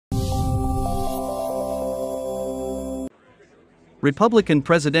Republican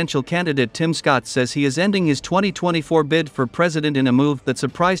presidential candidate Tim Scott says he is ending his 2024 bid for president in a move that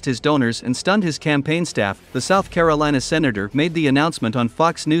surprised his donors and stunned his campaign staff. The South Carolina senator made the announcement on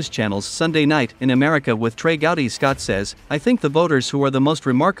Fox News Channel's Sunday Night in America with Trey Gowdy. Scott says, "I think the voters who are the most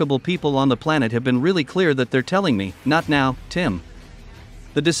remarkable people on the planet have been really clear that they're telling me, not now, Tim."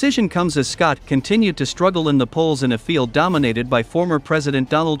 The decision comes as Scott continued to struggle in the polls in a field dominated by former President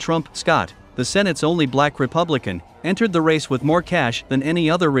Donald Trump. Scott, the Senate's only black Republican, entered the race with more cash than any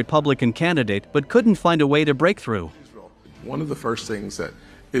other Republican candidate but couldn't find a way to break through. One of the first things that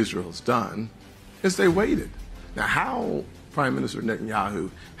Israel's done is they waited. Now, how Prime Minister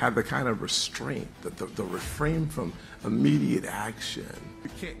Netanyahu had the kind of restraint, the refrain from immediate action. You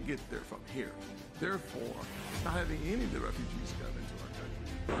can't get there from here. Therefore, not having any of the refugees come into our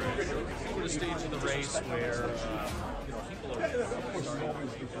country. We're at a stage in the race where people are